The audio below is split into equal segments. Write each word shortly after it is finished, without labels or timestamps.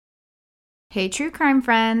Hey, true crime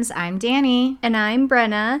friends, I'm Danny. And I'm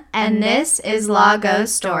Brenna. And this is Law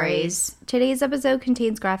Ghost Stories. Today's episode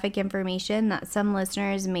contains graphic information that some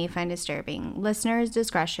listeners may find disturbing. Listeners'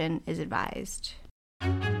 discretion is advised.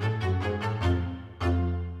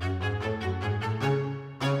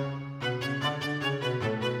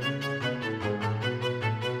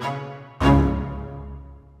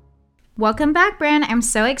 Welcome back, Bren. I'm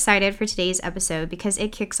so excited for today's episode because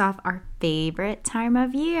it kicks off our favorite time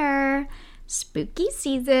of year, spooky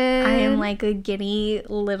season. I am like a giddy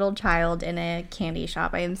little child in a candy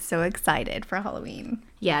shop. I am so excited for Halloween.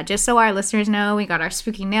 Yeah, just so our listeners know, we got our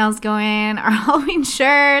spooky nails going, our Halloween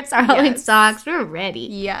shirts, our Halloween socks. We're ready.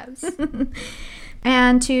 Yes.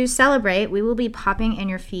 And to celebrate, we will be popping in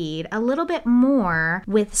your feed a little bit more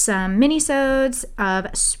with some mini-sodes of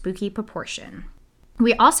spooky proportion.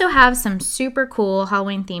 We also have some super cool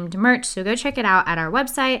Halloween-themed merch, so go check it out at our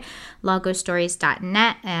website,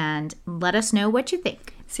 lawghoststories.net, and let us know what you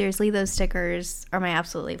think. Seriously, those stickers are my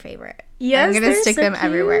absolutely favorite. Yes, I'm going to stick them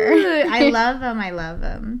everywhere. I love them. I love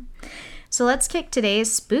them. So let's kick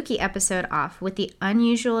today's spooky episode off with the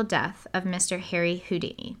unusual death of Mr. Harry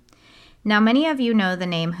Houdini. Now, many of you know the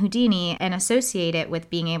name Houdini and associate it with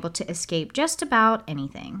being able to escape just about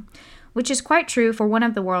anything, which is quite true for one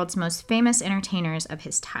of the world's most famous entertainers of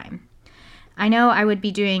his time. I know I would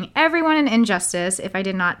be doing everyone an injustice if I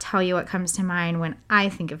did not tell you what comes to mind when I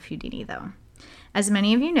think of Houdini, though. As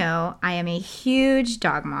many of you know, I am a huge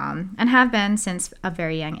dog mom and have been since a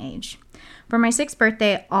very young age. For my 6th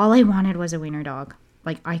birthday, all I wanted was a wiener dog.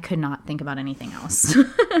 Like, I could not think about anything else.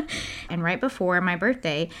 And right before my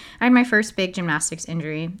birthday, I had my first big gymnastics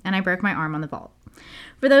injury, and I broke my arm on the vault.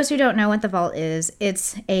 For those who don't know what the vault is,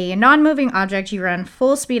 it's a non-moving object you run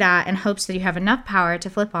full speed at in hopes that you have enough power to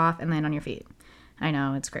flip off and land on your feet. I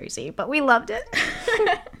know, it's crazy, but we loved it.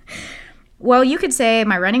 Well, you could say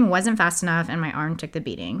my running wasn't fast enough and my arm took the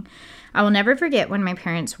beating. I will never forget when my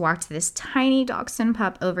parents walked this tiny dachshund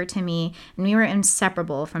pup over to me, and we were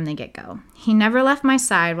inseparable from the get-go. He never left my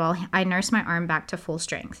side while I nursed my arm back to full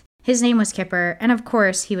strength. His name was Kipper, and of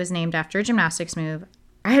course, he was named after a gymnastics move.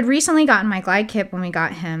 I had recently gotten my glide kip when we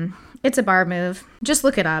got him. It's a bar move. Just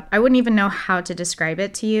look it up. I wouldn't even know how to describe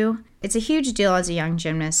it to you. It's a huge deal as a young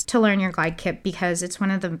gymnast to learn your glide kip because it's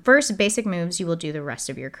one of the first basic moves you will do the rest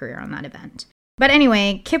of your career on that event. But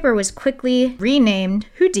anyway, Kipper was quickly renamed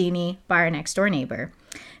Houdini by our next door neighbor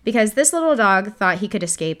because this little dog thought he could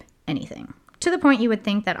escape anything. To the point you would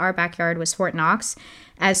think that our backyard was Fort Knox.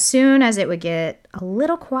 As soon as it would get a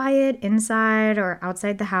little quiet inside or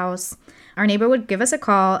outside the house, our neighbor would give us a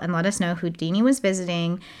call and let us know Houdini was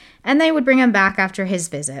visiting, and they would bring him back after his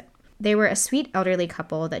visit. They were a sweet elderly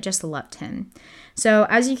couple that just loved him. So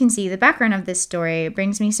as you can see, the background of this story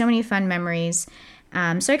brings me so many fun memories,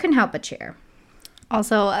 so I couldn't help but cheer.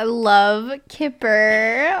 Also, I love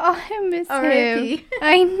Kipper. Oh, I miss R.I.P. him.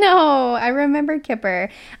 I know. I remember Kipper.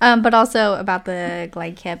 But also about the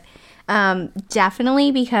glide kip.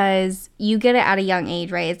 Definitely because you get it at a young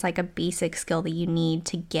age, right? It's like a basic skill that you need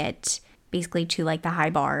to get basically to like the high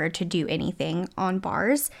bar to do anything on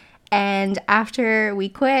bars. And after we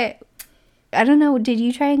quit, I don't know, did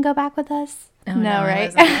you try and go back with us? Oh, no, right?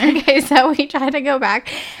 Okay, so we tried to go back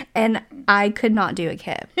and I could not do a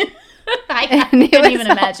kip. I couldn't even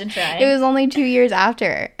imagine trying. It was only 2 years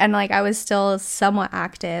after. And like I was still somewhat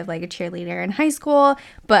active, like a cheerleader in high school.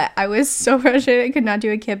 But I was so frustrated I could not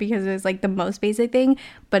do a kip because it was like the most basic thing.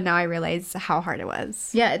 But now I realize how hard it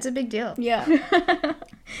was. Yeah, it's a big deal. Yeah.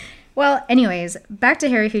 Well, anyways, back to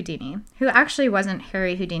Harry Houdini, who actually wasn't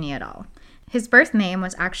Harry Houdini at all. His birth name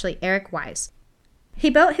was actually Eric Weiss. He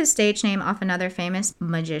built his stage name off another famous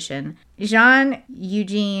magician,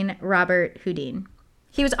 Jean-Eugène Robert Houdin.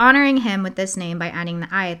 He was honoring him with this name by adding the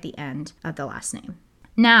I at the end of the last name.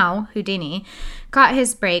 Now, Houdini got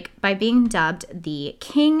his break by being dubbed the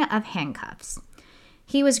King of Handcuffs.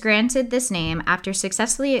 He was granted this name after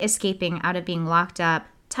successfully escaping out of being locked up,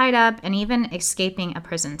 tied up, and even escaping a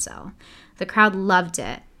prison cell. The crowd loved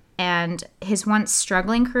it, and his once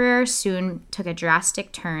struggling career soon took a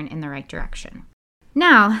drastic turn in the right direction.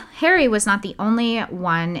 Now, Harry was not the only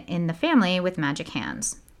one in the family with magic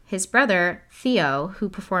hands. His brother, Theo, who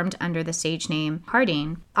performed under the stage name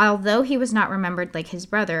Harding, although he was not remembered like his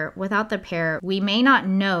brother, without the pair, we may not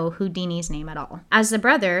know Houdini's name at all, as the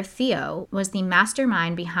brother, Theo, was the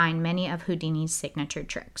mastermind behind many of Houdini's signature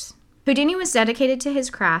tricks. Houdini was dedicated to his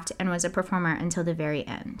craft and was a performer until the very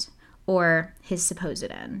end, or his supposed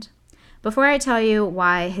end. Before I tell you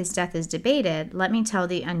why his death is debated, let me tell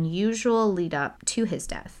the unusual lead-up to his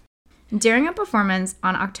death. During a performance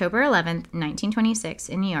on October 11th, 1926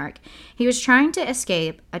 in New York, he was trying to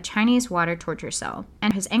escape a Chinese water torture cell,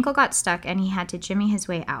 and his ankle got stuck and he had to jimmy his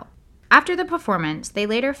way out. After the performance, they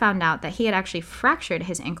later found out that he had actually fractured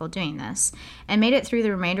his ankle doing this, and made it through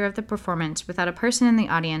the remainder of the performance without a person in the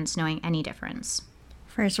audience knowing any difference.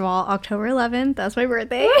 First of all, October 11th, that's my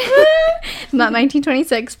birthday. Not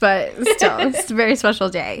 1926, but still, it's a very special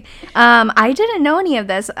day. I didn't know any of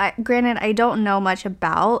this. Granted, I don't know much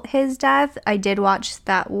about his death. I did watch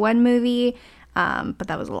that one movie, but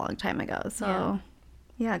that was a long time ago. So,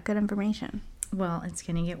 yeah, good information. Well, it's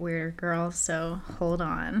going to get weirder, girl, so hold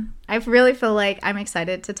on. I really feel like I'm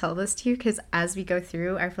excited to tell this to you because as we go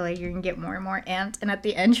through, I feel like you're going to get more and more amped, and at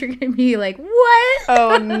the end, you're going to be like, what?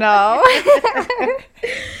 Oh, no.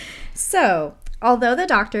 So, although the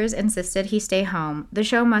doctors insisted he stay home, the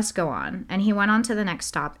show must go on, and he went on to the next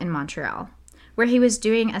stop in Montreal, where he was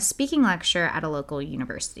doing a speaking lecture at a local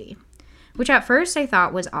university, which at first I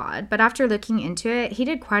thought was odd, but after looking into it, he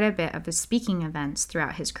did quite a bit of his speaking events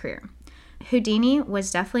throughout his career. Houdini was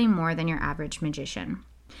definitely more than your average magician.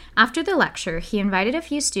 After the lecture, he invited a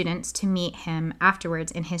few students to meet him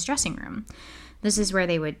afterwards in his dressing room. This is where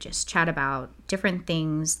they would just chat about different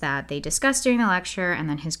things that they discussed during the lecture and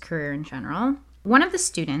then his career in general. One of the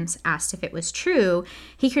students asked if it was true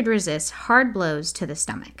he could resist hard blows to the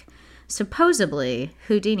stomach. Supposedly,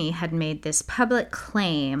 Houdini had made this public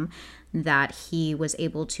claim that he was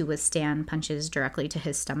able to withstand punches directly to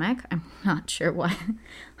his stomach. I'm not sure why.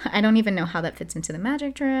 I don't even know how that fits into the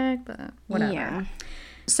magic trick, but whatever. Yeah.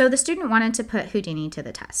 So the student wanted to put Houdini to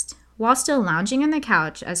the test. While still lounging on the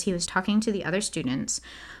couch as he was talking to the other students,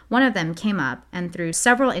 one of them came up and threw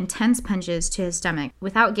several intense punches to his stomach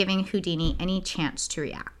without giving Houdini any chance to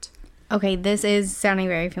react. Okay, this is sounding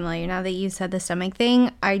very familiar. Now that you said the stomach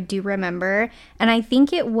thing, I do remember. And I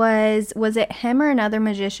think it was it him or another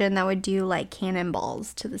magician that would do like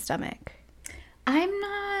cannonballs to the stomach? I'm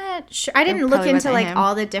not sure. I didn't look into like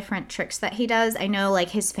all the different tricks that he does. I know like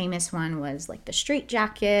his famous one was like the straight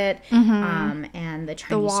jacket, and the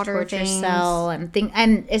Chinese water torture things. cell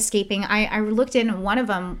and escaping. I looked in one of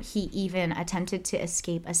them. He even attempted to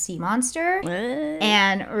escape a sea monster,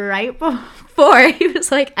 and right before he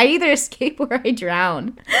was like, "I either escape or I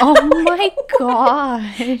drown." Oh my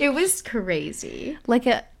god! It was crazy. Like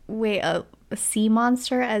a sea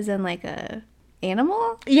monster, as in like a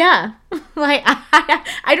animal? Yeah. Like,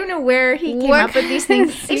 I don't know where he came up with these things.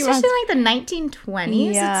 Especially like the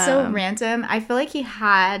 1920s. Yeah. It's so random. I feel like he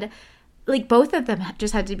had, like, both of them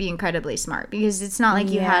just had to be incredibly smart because it's not like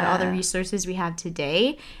you had all the resources we have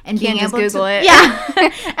today. And Can't being just able Google to, it.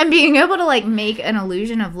 Yeah. And being able to, like, make an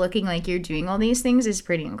illusion of looking like you're doing all these things is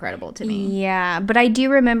pretty incredible to me. Yeah, but I do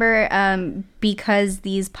remember because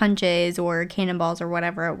these punches or cannonballs or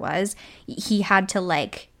whatever it was, he had to,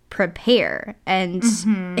 like, prepare, and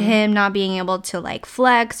him not being able to like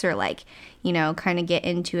flex or like, you know, kind of get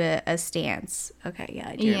into a stance. Okay, yeah,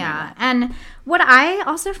 I do remember that. And what I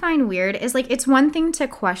also find weird is like it's one thing to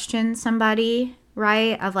question somebody,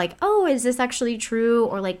 right, of like, oh, is this actually true,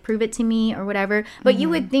 or like prove it to me or whatever, but you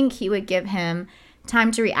would think he would give him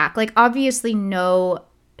time to react. Like obviously no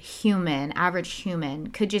average human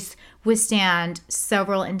could just withstand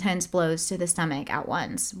several intense blows to the stomach at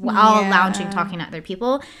once while lounging talking to other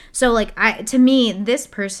people. So like to me this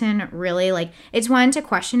person really, like, it's one to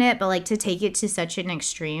question it, but like to take it to such an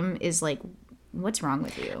extreme is like, what's wrong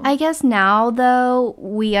with you? I guess now, though,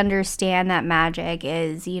 we understand that magic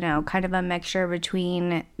is, you know, kind of a mixture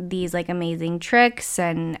between these, like, amazing tricks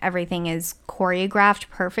and everything is choreographed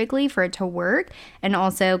perfectly for it to work, and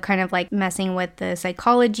also kind of, like, messing with the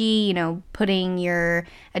psychology, you know, putting your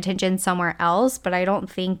attention somewhere else. But I don't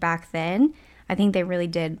think back then, I think they really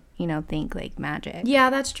did, you know, think, like, magic. Yeah,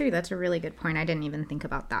 that's true. That's a really good point. I didn't even think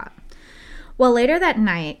about that. Well, later that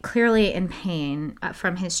night, clearly in pain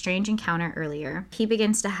from his strange encounter earlier, he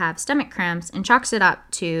begins to have stomach cramps and chalks it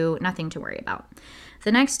up to nothing to worry about.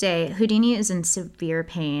 The next day, Houdini is in severe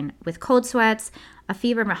pain with cold sweats, a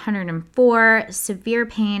fever of 104, severe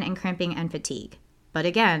pain and cramping and fatigue. But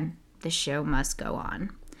again, the show must go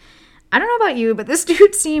on. I don't know about you, but this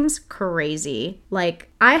dude seems crazy. Like,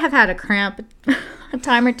 I have had a cramp a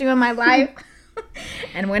time or two in my life.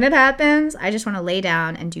 And when it happens, I just want to lay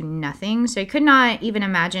down and do nothing. So I could not even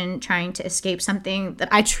imagine trying to escape something that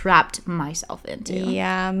I trapped myself into.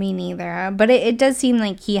 Yeah, me neither. But it does seem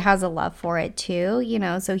like he has a love for it too, you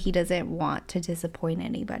know, so he doesn't want to disappoint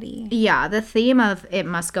anybody. Yeah, the theme of it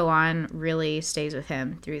must go on really stays with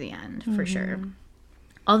him through the end, for sure.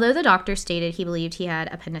 Although the doctor stated he believed he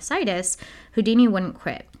had appendicitis, Houdini wouldn't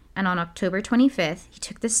quit. And on October 25th, he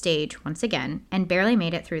took the stage once again and barely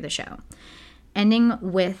made it through the show. ending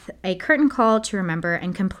with a curtain call to remember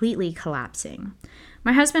and completely collapsing.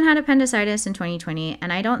 My husband had appendicitis in 2020,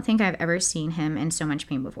 and I don't think I've ever seen him in so much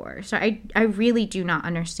pain before. So I really do not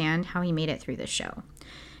understand how he made it through this show.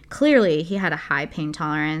 Clearly, he had a high pain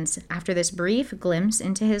tolerance after this brief glimpse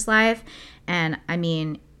into his life. And I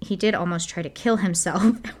mean, he did almost try to kill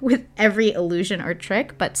himself with every illusion or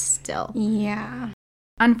trick, but still. Yeah.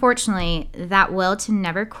 Unfortunately, that will to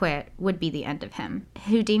never quit would be the end of him.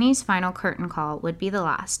 Houdini's final curtain call would be the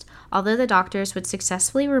last. Although the doctors would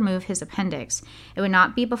successfully remove his appendix, it would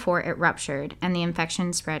not be before it ruptured and the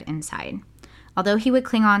infection spread inside. Although he would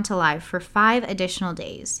cling on to life for 5 additional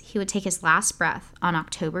days, he would take his last breath on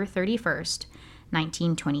October 31st,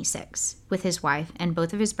 1926, with his wife and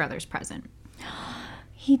both of his brothers present.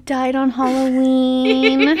 He died on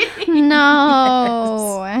Halloween.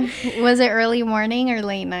 No. Yes. Was it early morning or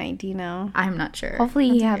late night? Do you know? I'm not sure. Hopefully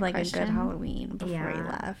he had like a good Halloween before he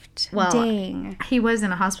left. Well, dang. He was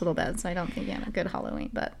in a hospital bed, so I don't think he had a good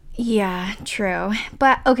Halloween, but... Yeah, true.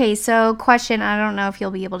 But, okay, so question, I don't know if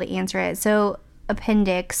you'll be able to answer it. So,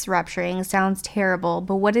 appendix rupturing sounds terrible,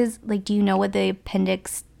 but what is, like, do you know what the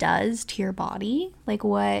appendix does to your body? Like,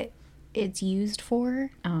 what it's used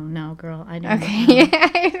for? Oh, no, girl. I don't know.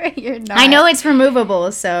 Okay. You're not. I know it's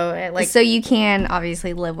removable, so, So you can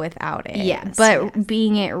obviously live without it. Yes. But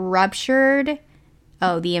being it ruptured,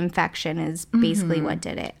 the infection is basically what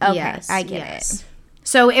did it. Okay, yes, I get it.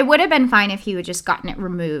 So it would have been fine if he would just gotten it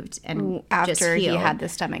removed and after just healed. He had the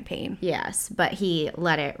stomach pain. Yes, but he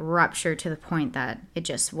let it rupture to the point that it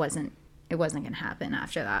just wasn't going to happen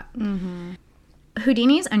after that. Mm-hmm.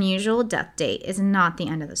 Houdini's unusual death date is not the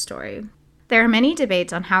end of the story. There are many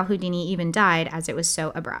debates on how Houdini even died, as it was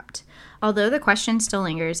so abrupt. Although the question still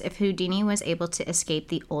lingers if Houdini was able to escape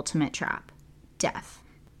the ultimate trap, death.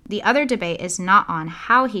 The other debate is not on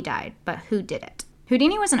how he died, but who did it.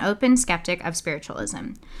 Houdini was an open skeptic of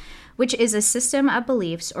spiritualism, which is a system of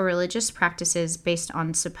beliefs or religious practices based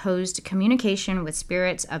on supposed communication with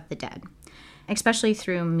spirits of the dead, especially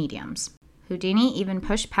through mediums. Houdini even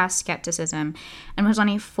pushed past skepticism and was on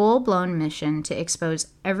a full-blown mission to expose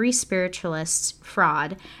every spiritualist's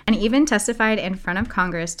fraud, and even testified in front of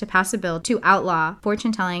Congress to pass a bill to outlaw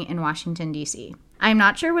fortune-telling in Washington, D.C. I'm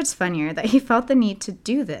not sure what's funnier, that he felt the need to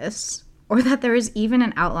do this, or that there is even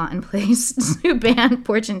an outlaw in place to ban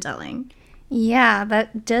fortune-telling. Yeah,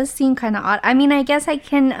 that does seem kind of odd. I mean, I guess I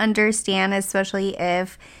can understand, especially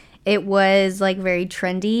if it was, like, very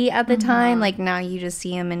trendy at the time. Like, now you just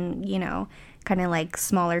see them in, you know, kind of, like,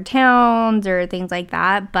 smaller towns or things like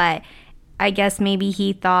that. But I guess maybe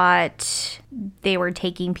he thought they were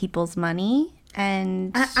taking people's money.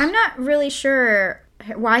 And I'm not really sure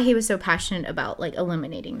why he was so passionate about, like,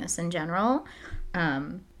 eliminating this in general.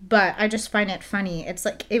 But I just find it funny. It's,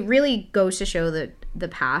 like, it really goes to show that the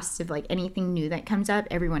past of, like, anything new that comes up,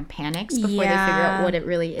 everyone panics before they figure out what it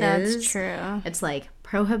really is. That's true. It's like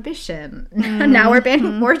prohibition. Now we're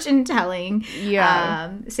banning fortune telling.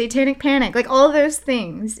 Yeah. Satanic panic. Like, all of those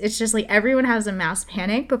things. It's just like everyone has a mass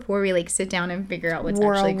panic before we, like, sit down and figure out what's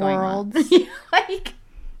actually going on. Like,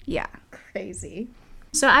 yeah. Crazy.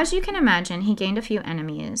 So as you can imagine, he gained a few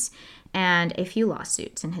enemies and a few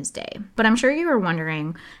lawsuits in his day. But I'm sure you are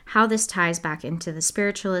wondering how this ties back into the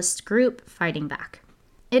spiritualist group fighting back.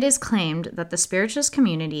 It is claimed that the spiritualist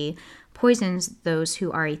community poisons those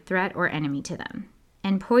who are a threat or enemy to them.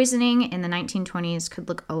 And poisoning in the 1920s could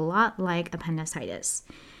look a lot like appendicitis,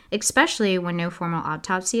 especially when no formal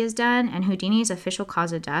autopsy is done and Houdini's official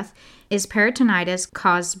cause of death is peritonitis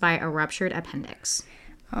caused by a ruptured appendix.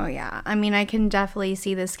 Oh, yeah. I mean, I can definitely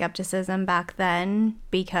see the skepticism back then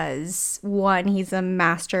because, 1, he's a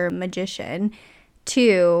master magician.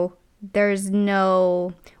 2, there's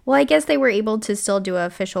no... Well, I guess they were able to still do an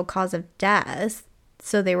official cause of death,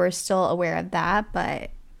 so they were still aware of that,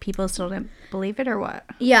 but people still didn't believe it, or what?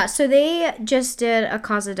 Yeah, so they just did a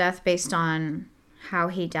cause of death based on how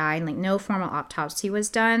he died. Like, no formal autopsy was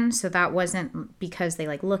done, so that wasn't because they,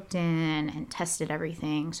 like, looked in and tested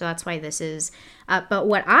everything. So that's why this is but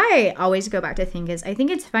what I always go back to think is, I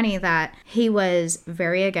think it's funny that he was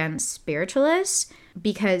very against spiritualists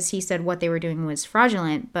because he said what they were doing was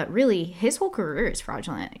fraudulent, but really his whole career is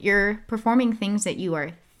fraudulent. You're performing things that you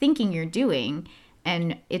are thinking you're doing,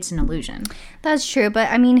 and it's an illusion. That's true, but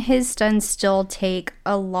I mean, his stunts still take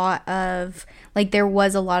a lot of, like, there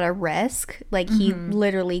was a lot of risk. Like, he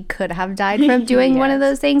literally could have died from doing one of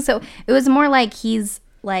those things. So it was more like he's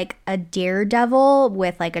like a daredevil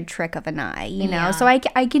with, like, a trick of an eye, you know? So I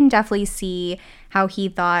can definitely see how he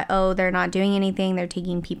thought, oh, they're not doing anything, they're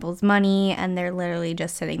taking people's money, and they're literally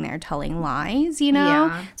just sitting there telling lies, you know?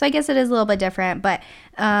 Yeah. So I guess it is a little bit different, but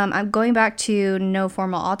I'm going back to no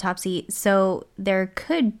formal autopsy, so there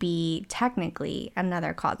could be technically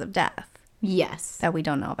another cause of death Yes. that we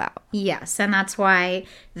don't know about. Yes, and that's why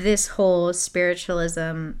this whole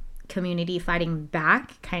spiritualism community fighting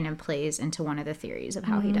back kind of plays into one of the theories of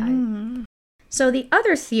how he died. So the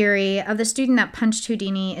other theory of the student that punched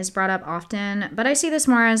Houdini is brought up often, but I see this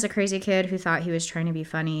more as a crazy kid who thought he was trying to be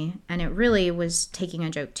funny, and it really was taking a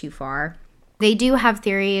joke too far. They do have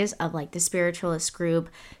theories of like the spiritualist group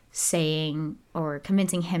saying or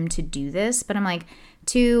convincing him to do this, but I'm like,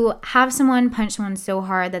 to have someone punch someone so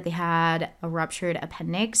hard that they had a ruptured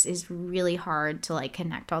appendix is really hard to like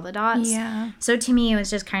connect all the dots. Yeah. So to me, it was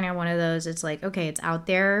just kind of one of those, it's like, okay, it's out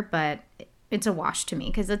there, but it's a wash to me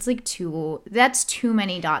because that's like that's too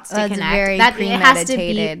many dots to That's connect. very It has to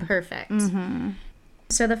be premeditated. perfect.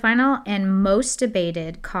 So the final and most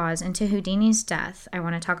debated cause into Houdini's death I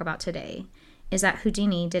want to talk about today is that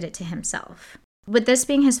Houdini did it to himself, with this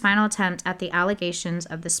being his final attempt at the allegations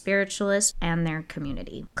of the spiritualists and their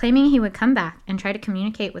community, claiming he would come back and try to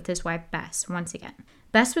communicate with his wife Bess once again.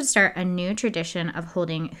 Bess would start a new tradition of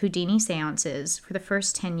holding Houdini seances for the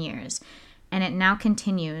first 10 years, and it now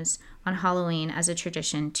continues on Halloween as a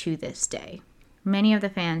tradition to this day. Many of the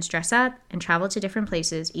fans dress up and travel to different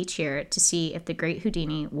places each year to see if the great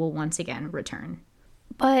Houdini will once again return.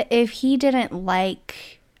 But if he didn't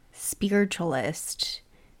like spiritualist,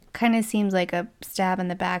 kind of seems like a stab in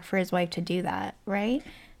the back for his wife to do that, right?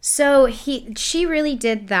 So she really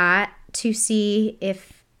did that to see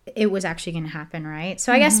if it was actually going to happen, right?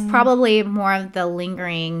 So I guess probably more of the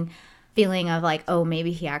lingering feeling of like, oh,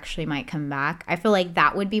 maybe he actually might come back. I feel like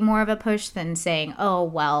that would be more of a push than saying, oh,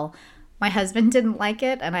 well, my husband didn't like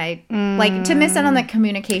it, and I like to miss out on the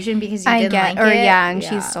communication because you didn't like it. And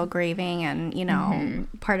she's still grieving, and you know,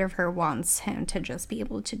 part of her wants him to just be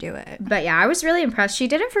able to do it. But yeah, I was really impressed. She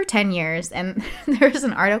did it for 10 years, and there's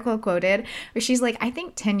an article quoted where she's like, I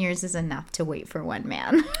think 10 years is enough to wait for one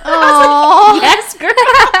man. Oh, Yes, girl.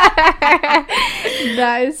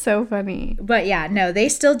 that is so funny. But yeah, no, they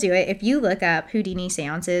still do it. If you look up Houdini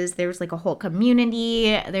seances, there's like a whole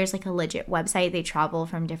community. There's like a legit website. They travel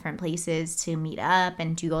from different places to meet up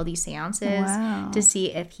and do all these seances to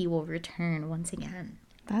see if he will return once again.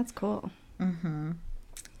 That's cool.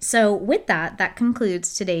 So with that, that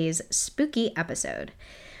concludes today's spooky episode.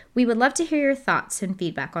 We would love to hear your thoughts and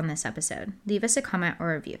feedback on this episode. Leave us a comment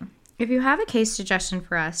or review. If you have a case suggestion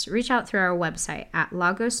for us, reach out through our website at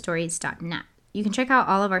lagosstories.net. You can check out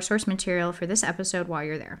all of our source material for this episode while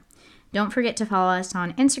you're there. Don't forget to follow us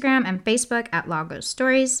on Instagram and Facebook at Lagos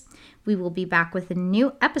Stories. We will be back with a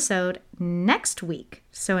new episode next week.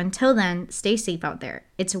 So until then, stay safe out there.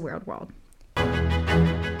 It's a weird world.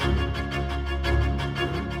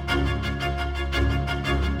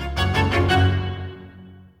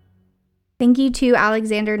 Thank you to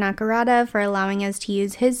Alexander Nakarada for allowing us to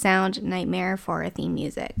use his sound, Nightmare, for our theme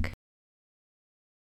music.